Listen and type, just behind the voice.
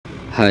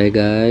Hi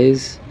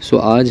guys, सो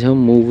आज हम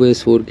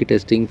MoveOS4 की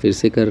टेस्टिंग फिर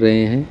से कर रहे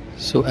हैं.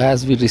 So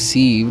as we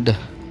received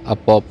a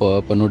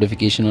pop-up, a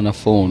notification on a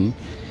phone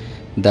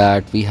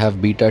that we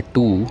have beta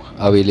 2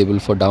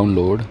 available for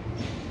download.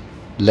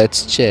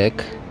 Let's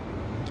check.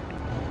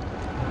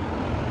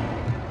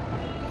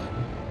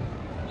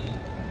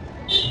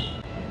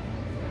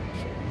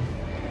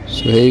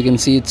 So here you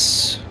can see it's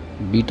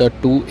beta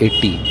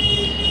 280.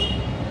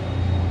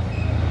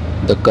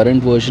 The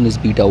current version is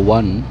beta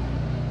 1.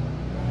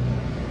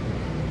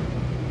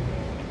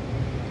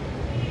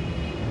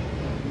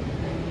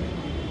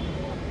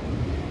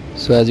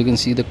 So as you can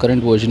see, the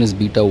current version is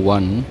beta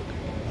 1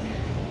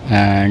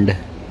 and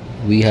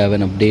we have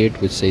an update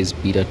which says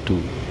beta 2,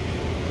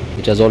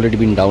 which has already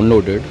been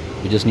downloaded.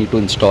 We just need to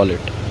install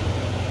it.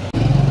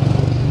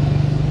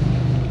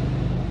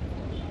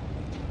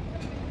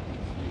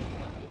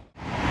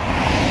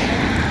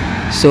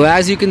 So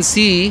as you can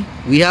see,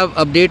 we have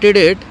updated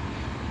it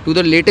to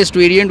the latest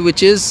variant,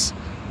 which is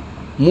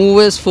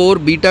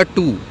MoveOS4 beta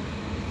 2.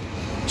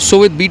 So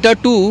with beta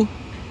 2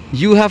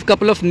 you have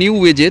couple of new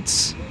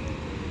widgets,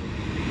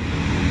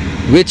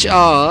 which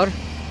are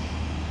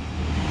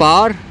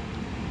power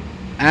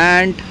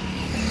and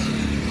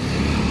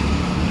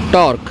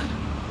torque.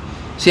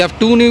 So you have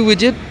two new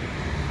widgets.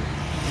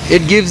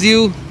 It gives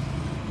you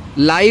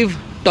live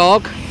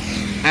torque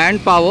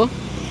and power,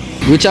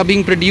 which are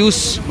being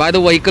produced by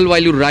the vehicle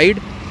while you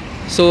ride.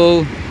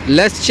 So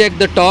let's check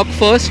the torque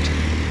first.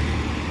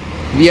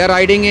 We are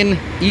riding in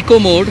eco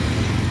mode.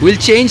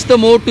 We'll change the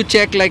mode to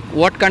check like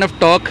what kind of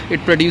torque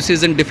it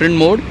produces in different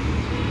mode.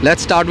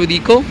 Let's start with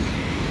eco.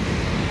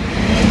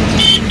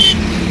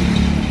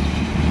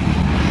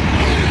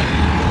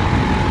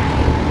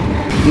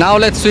 Now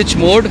let's switch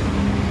mode.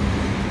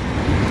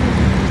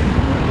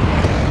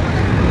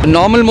 The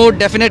normal mode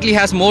definitely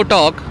has more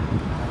torque.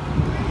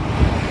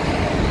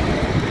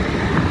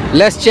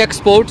 Let's check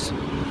sports.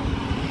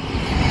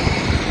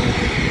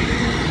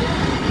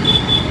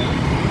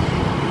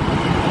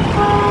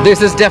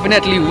 This is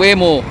definitely way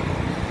more.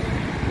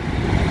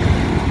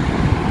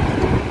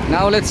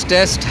 Now let's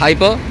test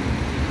hyper.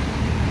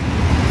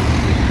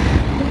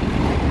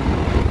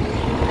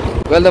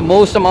 Well, the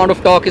most amount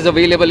of torque is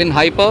available in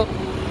hyper,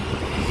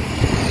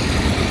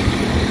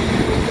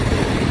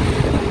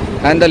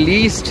 and the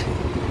least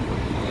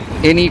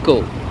in eco.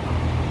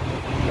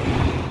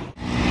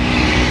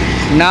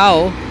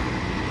 Now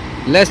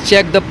let's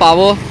check the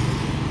power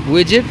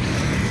widget.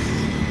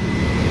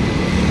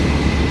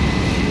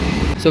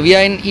 So we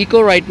are in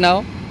eco right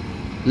now.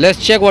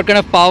 Let's check what kind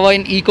of power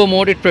in eco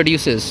mode it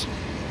produces.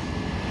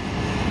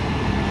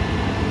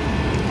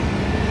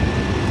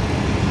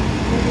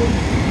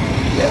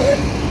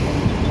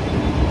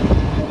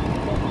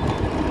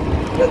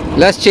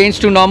 Let's change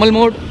to normal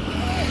mode.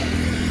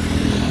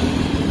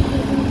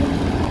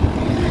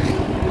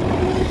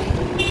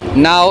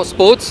 Now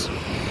sports.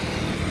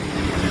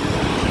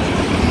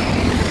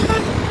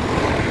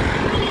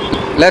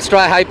 Let's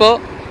try hyper.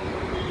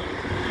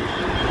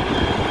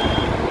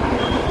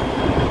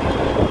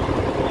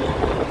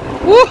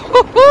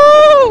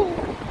 Woo-hoo-hoo!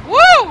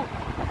 Woo!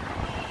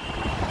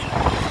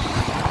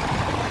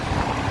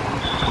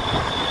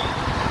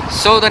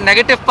 So the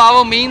negative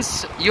power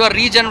means you are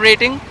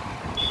regenerating.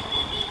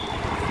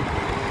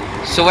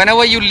 So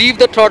whenever you leave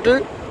the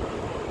throttle,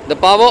 the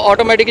power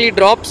automatically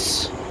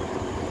drops,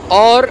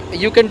 or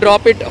you can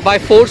drop it by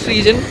force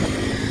regen.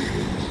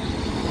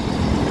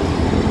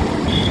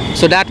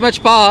 So that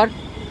much power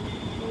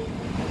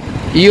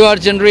you are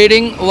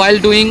generating while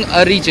doing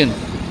a regen.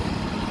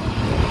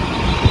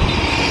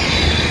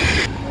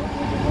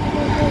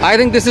 I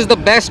think this is the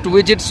best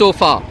widget so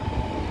far.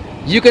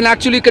 You can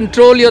actually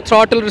control your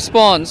throttle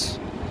response.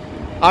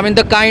 I mean,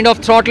 the kind of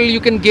throttle you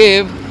can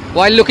give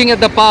while looking at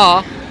the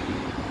power.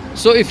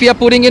 So if you are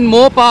putting in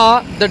more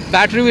power, the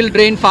battery will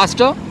drain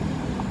faster.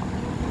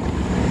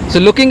 So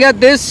looking at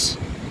this,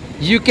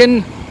 you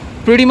can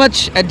pretty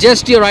much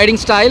adjust your riding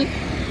style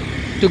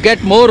to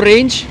get more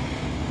range,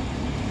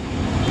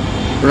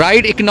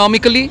 ride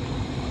economically.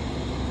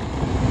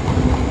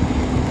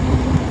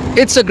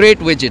 It's a great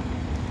widget.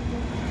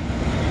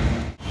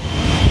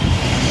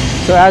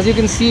 So as you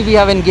can see, we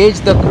have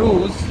engaged the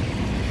cruise,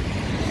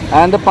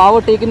 and the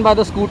power taken by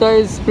the scooter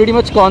is pretty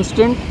much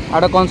constant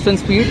at a constant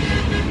speed.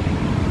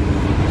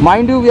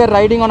 Mind you, we are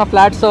riding on a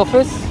flat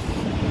surface.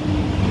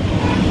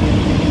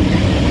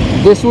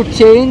 This would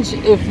change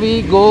if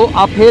we go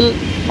uphill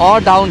or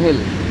downhill.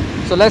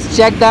 So let's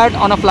check that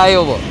on a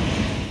flyover.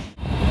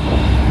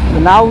 So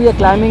now we are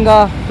climbing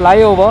a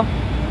flyover.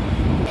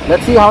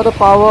 Let's see how the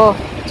power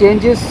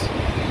changes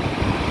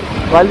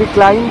while we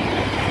climb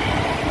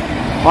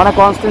on a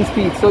constant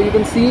speed. So you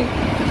can see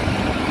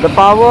the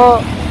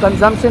power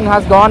consumption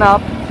has gone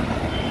up.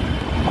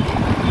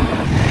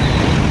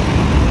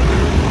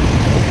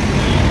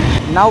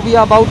 Now we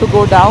are about to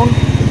go down.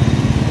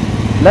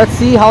 Let's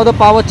see how the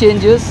power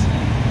changes.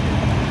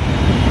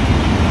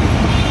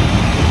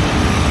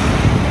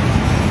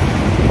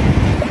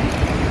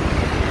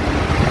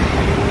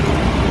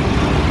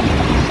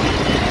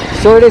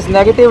 So it is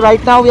negative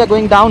right now. We are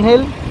going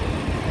downhill.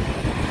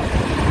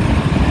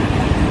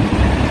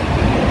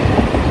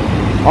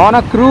 On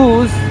a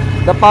cruise,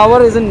 the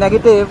power is in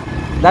negative.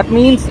 That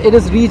means it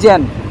is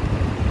regen.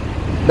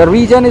 The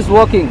regen is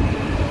working.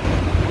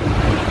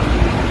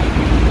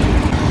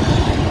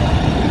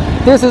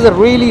 This is a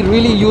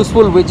really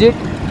useful widget.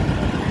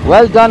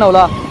 Well done,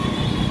 Ola.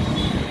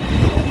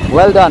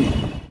 Well done.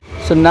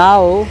 So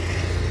now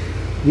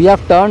we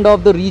have turned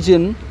off the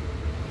regen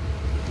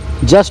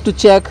just to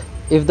check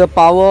if the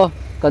power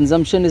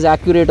consumption is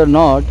accurate or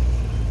not.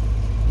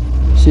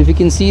 So if you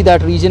can see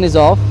that regen is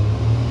off.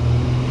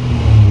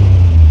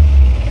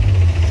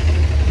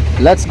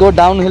 Let's go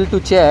downhill to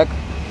check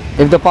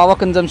if the power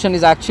consumption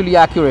is actually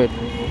accurate.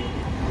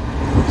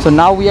 So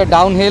now we are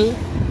downhill.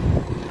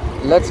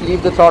 Let's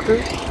leave the throttle.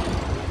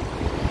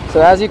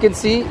 So as you can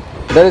see,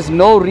 there is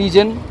no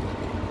regen.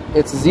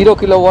 It's 0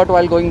 kilowatt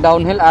while going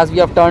downhill as we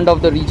have turned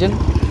off the regen.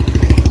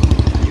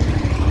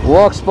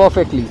 Works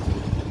perfectly.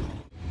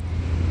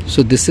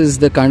 So this is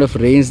the kind of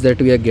range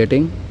that we are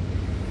getting.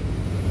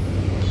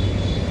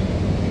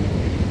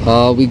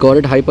 We got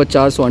it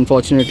hypercharged, so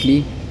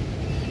unfortunately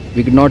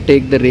we could not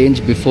take the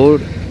range before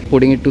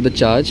putting it to the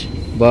charge,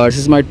 but this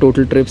is my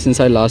total trip since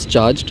I last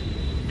charged,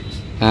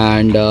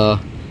 and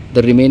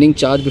the remaining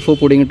charge before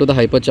putting it to the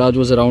hypercharge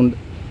was around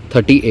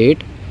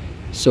 38.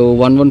 So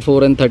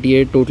 114 and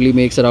 38 totally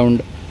makes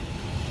around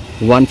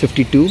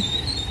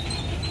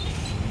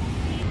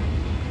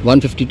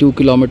 152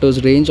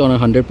 kilometers range on a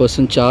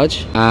 100%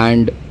 charge.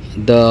 And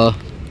the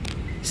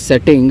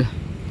setting,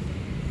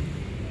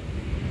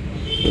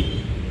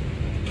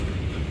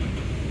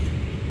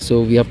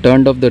 so we have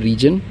turned off the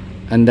regen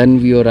and then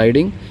we are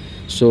riding.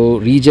 So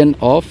regen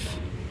off,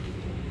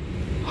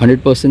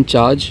 100%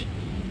 charge,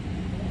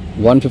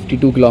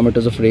 152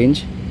 kilometers of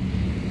range.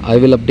 I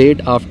will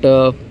update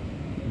after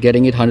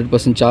getting it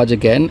 100% charge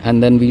again,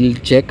 and then we'll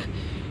check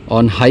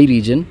on high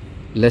regen.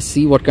 Let's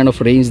see what kind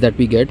of range that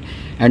we get.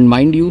 And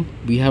mind you,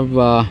 we have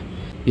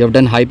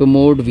done hyper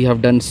mode, we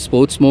have done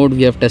sports mode,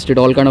 we have tested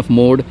all kind of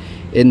mode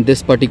in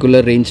this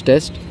particular range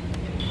test.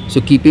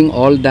 So keeping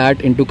all that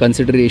into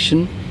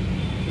consideration,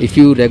 if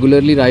you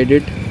regularly ride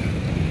it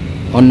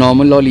on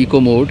normal or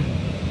eco mode,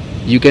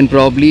 you can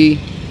probably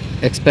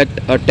expect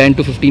a 10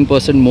 to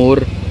 15% more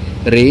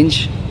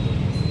range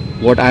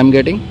what I'm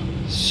getting.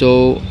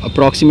 So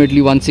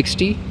approximately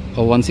 160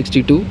 or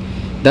 162,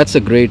 that's a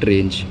great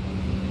range.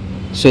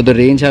 So the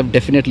range have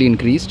definitely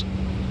increased.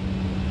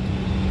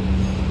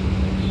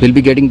 We'll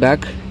be getting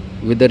back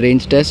with the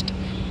range test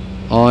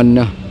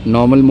on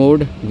normal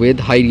mode with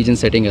high regen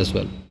setting as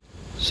well.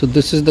 So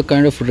this is the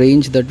kind of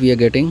range that we are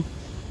getting.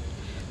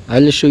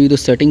 I'll just show you the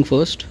setting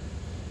first.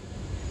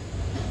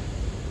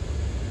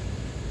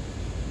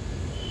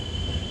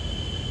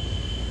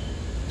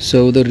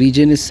 So the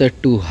regen is set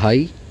to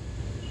high,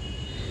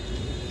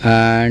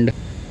 and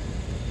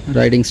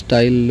riding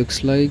style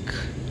looks like,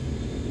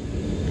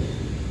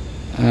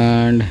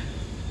 and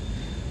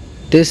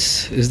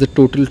this is the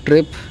total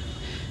trip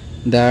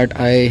that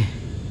I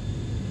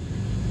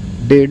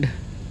did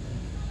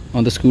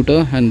on the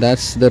scooter, and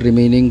that's the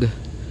remaining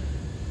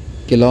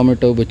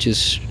kilometer, which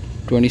is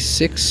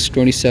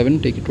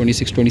 27. Take it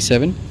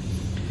 26-27.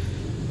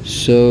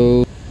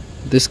 So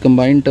this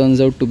combined turns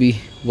out to be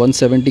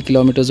 170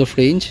 kilometers of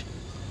range,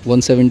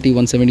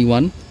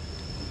 171.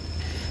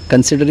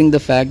 Considering the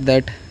fact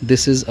that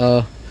this is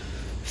a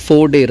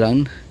 4-day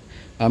run,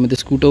 I mean the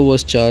scooter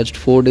was charged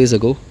 4 days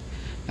ago,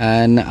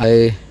 and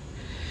I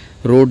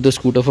rode the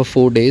scooter for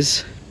 4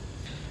 days,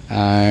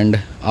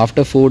 and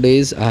after 4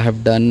 days I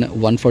have done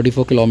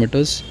 144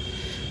 kilometers.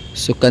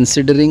 So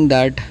considering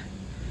that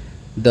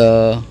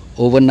the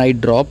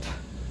overnight drop,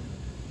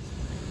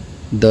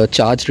 the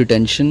charge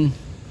retention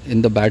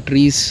in the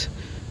batteries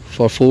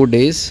for 4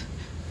 days,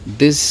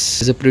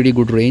 this is a pretty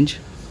good range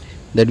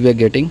that we are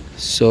getting.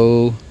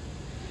 So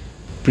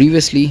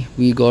previously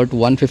we got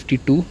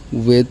 152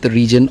 with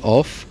regen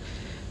off,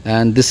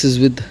 and this is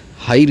with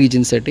high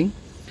regen setting.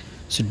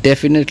 So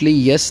definitely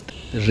yes,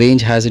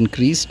 range has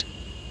increased.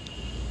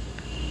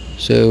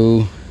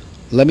 So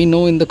let me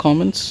know in the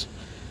comments,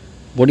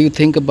 what do you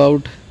think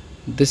about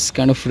this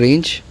kind of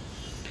range?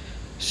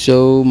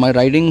 So my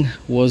riding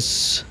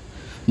was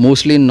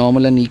mostly in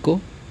normal and eco.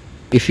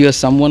 If you are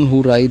someone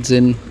who rides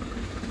in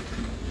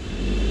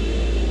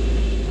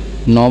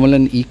normal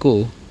and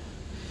eco,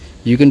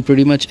 you can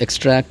pretty much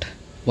extract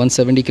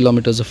 170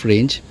 kilometers of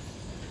range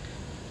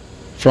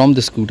from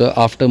the scooter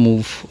after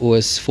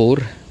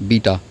MoveOS4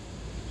 beta.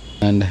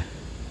 And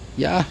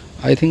yeah,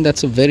 I think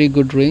that's a very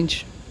good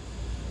range.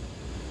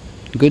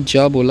 Good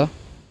job, Ola.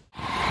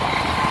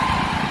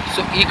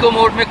 So eco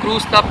mode में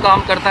cruise तब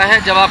काम करता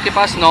है जब आपके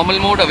पास normal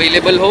mode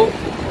available हो.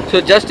 So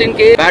just in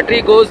case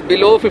battery goes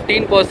below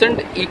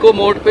 15%, eco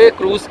mode पे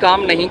cruise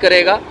काम नहीं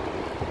करेगा.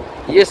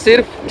 ये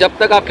सिर्फ जब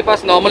तक आपके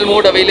पास नॉर्मल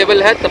मोड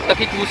अवेलेबल है तब तक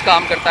ही क्रूज़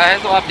काम करता है.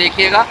 तो आप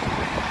देखिएगा,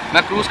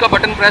 मैं क्रूज़ का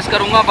बटन प्रेस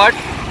करूँगा बट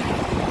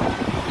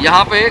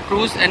यहाँ पे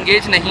क्रूज़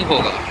एंगेज नहीं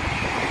होगा.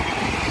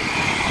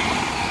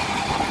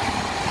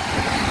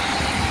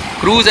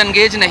 क्रूज़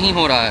एंगेज नहीं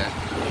हो रहा है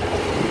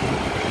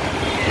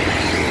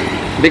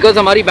बिकॉज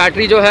हमारी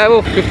बैटरी जो है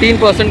वो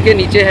 15% के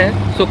नीचे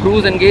है. सो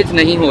क्रूज़ एंगेज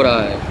नहीं हो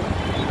रहा है.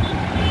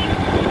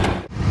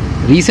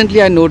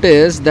 Recently I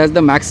noticed that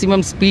the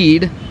maximum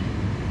speed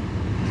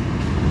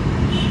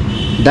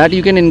that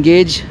you can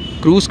engage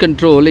cruise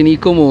control in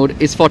eco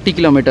mode is 40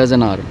 kilometers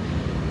an hour.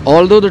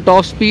 Although the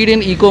top speed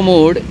in eco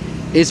mode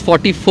is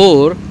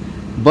 44,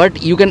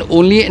 but you can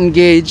only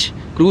engage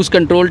cruise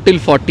control till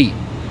 40.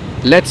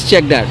 Let's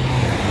check that.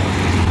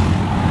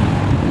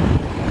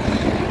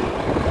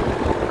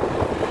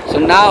 So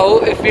now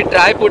if we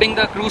try putting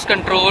the cruise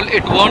control,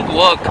 it won't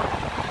work.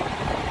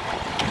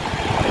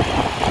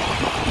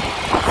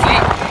 See,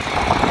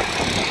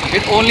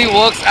 it only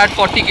works at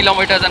 40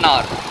 kilometers an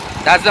hour.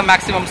 That's the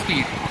maximum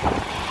speed.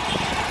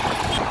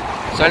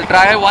 So I'll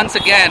try once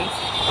again.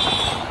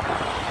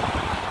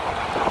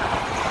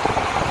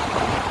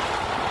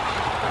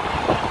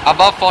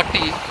 Above 40,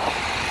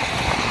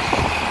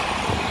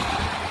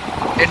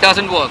 it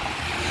doesn't work.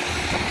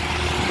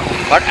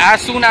 But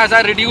as soon as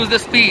I reduce the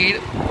speed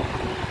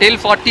till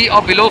 40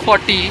 or below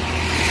 40,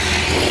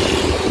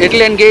 it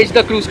will engage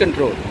the cruise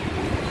control.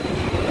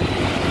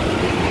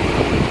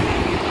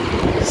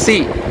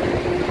 See.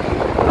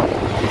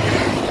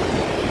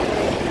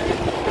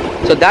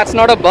 So that's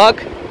not a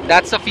bug,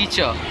 that's a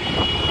feature.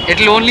 It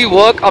will only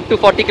work up to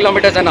 40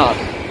 kilometers an hour.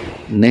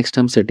 Next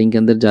हम setting के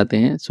अंदर जाते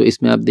हैं. सो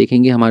इसमें आप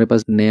देखेंगे हमारे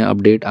पास नया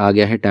अपडेट आ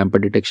गया है टैंपर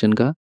डिटेक्शन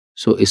का.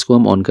 सो इसको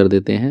हम ऑन कर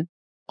देते हैं.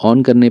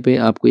 ऑन करने पे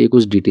आपको ये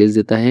कुछ डिटेल्स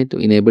देता है. तो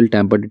इनेबल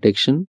टैंपर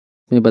डिटेक्शन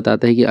में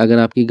बताता है कि अगर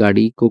आपकी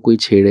गाड़ी को कोई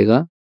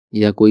छेड़ेगा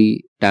या कोई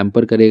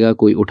टैंपर करेगा,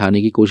 कोई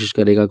उठाने की कोशिश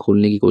करेगा,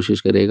 खोलने की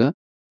कोशिश करेगा,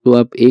 तो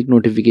आप एक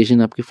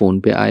नोटिफिकेशन आपके फ़ोन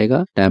पे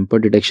आएगा. टैंपर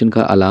डिटेक्शन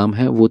का अलार्म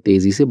है वो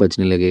तेज़ी से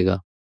बजने लगेगा.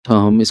 तो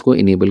हम इसको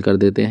इनेबल कर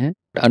देते हैं.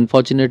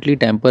 अनफॉर्चुनेटली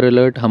टैंपर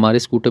अलर्ट हमारे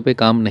स्कूटर पे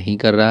काम नहीं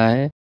कर रहा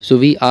है. So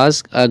we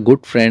asked a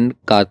good friend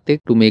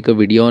Karthik to make a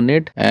video on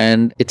it,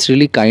 and it's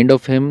really kind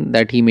of him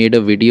that he made a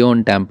video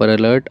on Tamper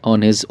Alert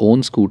on his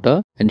own scooter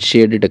and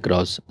shared it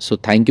across. So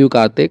thank you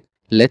Karthik.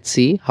 Let's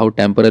see how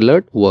Tamper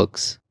Alert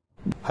works.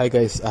 Hi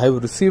guys, I have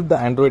received the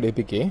Android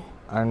APK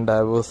and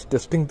I was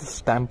testing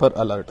this Tamper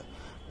Alert.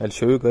 I'll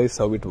show you guys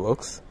how it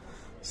works.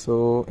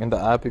 So in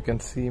the app you can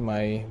see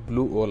my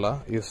blue OLA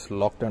is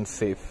locked and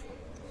safe.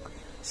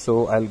 So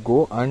I'll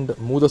go and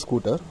move the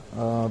scooter.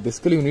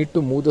 Basically you need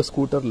to move the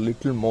scooter a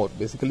little more.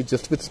 Basically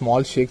just with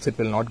small shakes it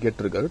will not get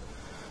triggered.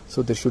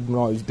 So there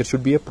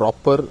should be a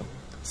proper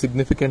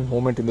significant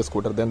movement in the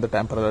scooter, then the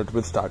Tamper Alert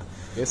will start.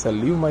 Yes, I'll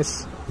leave my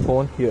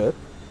phone here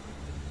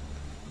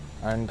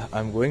and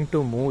I'm going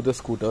to move the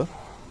scooter.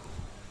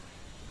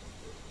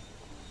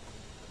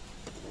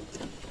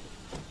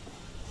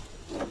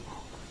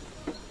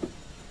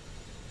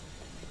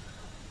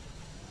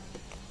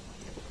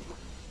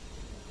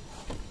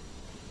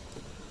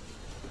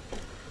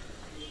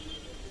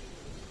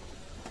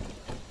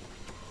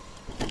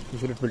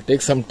 Usually it will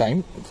take some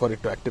time for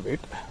it to activate.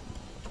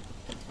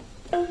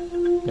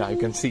 Yeah, you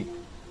can see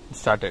it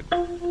started.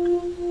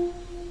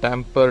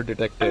 Tamper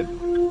detected.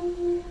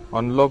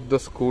 Unlock the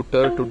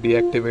scooter to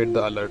deactivate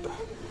the alert.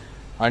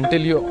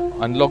 Until you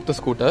unlock the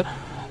scooter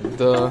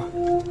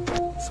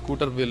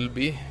will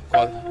be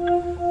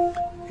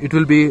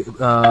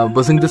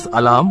buzzing this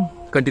alarm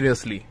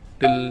continuously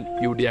till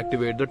you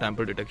deactivate the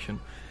tamper detection.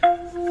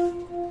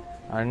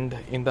 And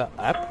in the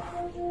app,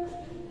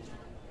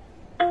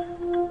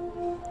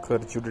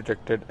 you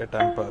detected a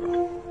tamper.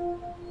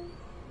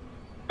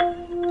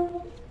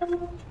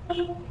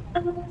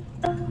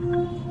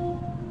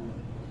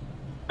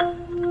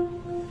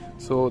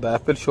 So the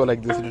app will show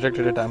like this: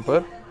 detected a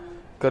tamper,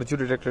 Karju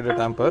detected a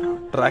tamper,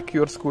 track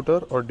your scooter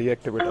or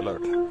deactivate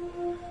alert.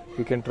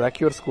 You can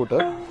track your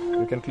scooter,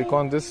 you can click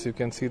on this, you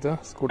can see the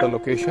scooter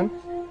location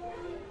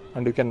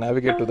and you can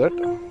navigate to that,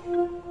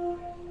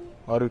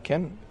 or you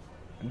can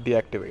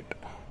deactivate.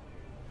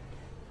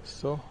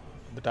 So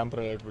the Tamper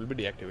Alert will be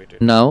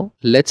deactivated. Now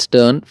let's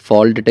turn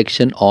fall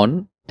detection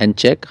on and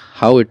check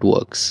how it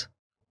works.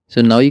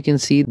 So now you can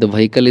see the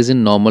vehicle is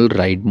in normal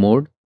ride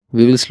mode.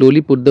 We will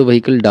slowly put the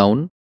vehicle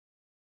down.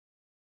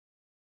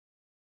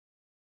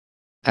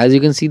 As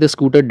you can see, the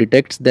scooter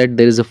detects that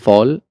there is a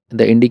fall,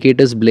 the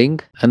indicators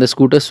blink and the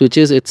scooter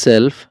switches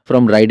itself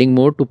from riding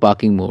mode to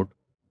parking mode.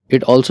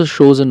 It also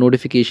shows a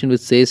notification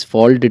which says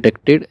fall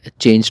detected,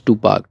 change to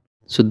park.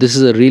 So this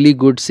is a really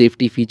good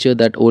safety feature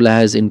that OLA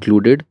has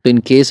included. So in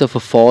case of a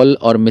fall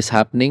or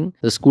mishappening,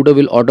 the scooter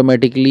will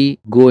automatically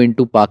go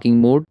into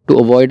parking mode to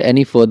avoid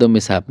any further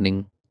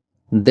mishappening.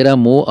 There are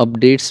more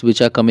updates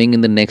which are coming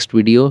in the next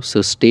video,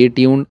 so stay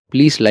tuned.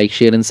 Please like,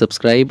 share and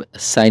subscribe.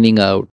 Signing out.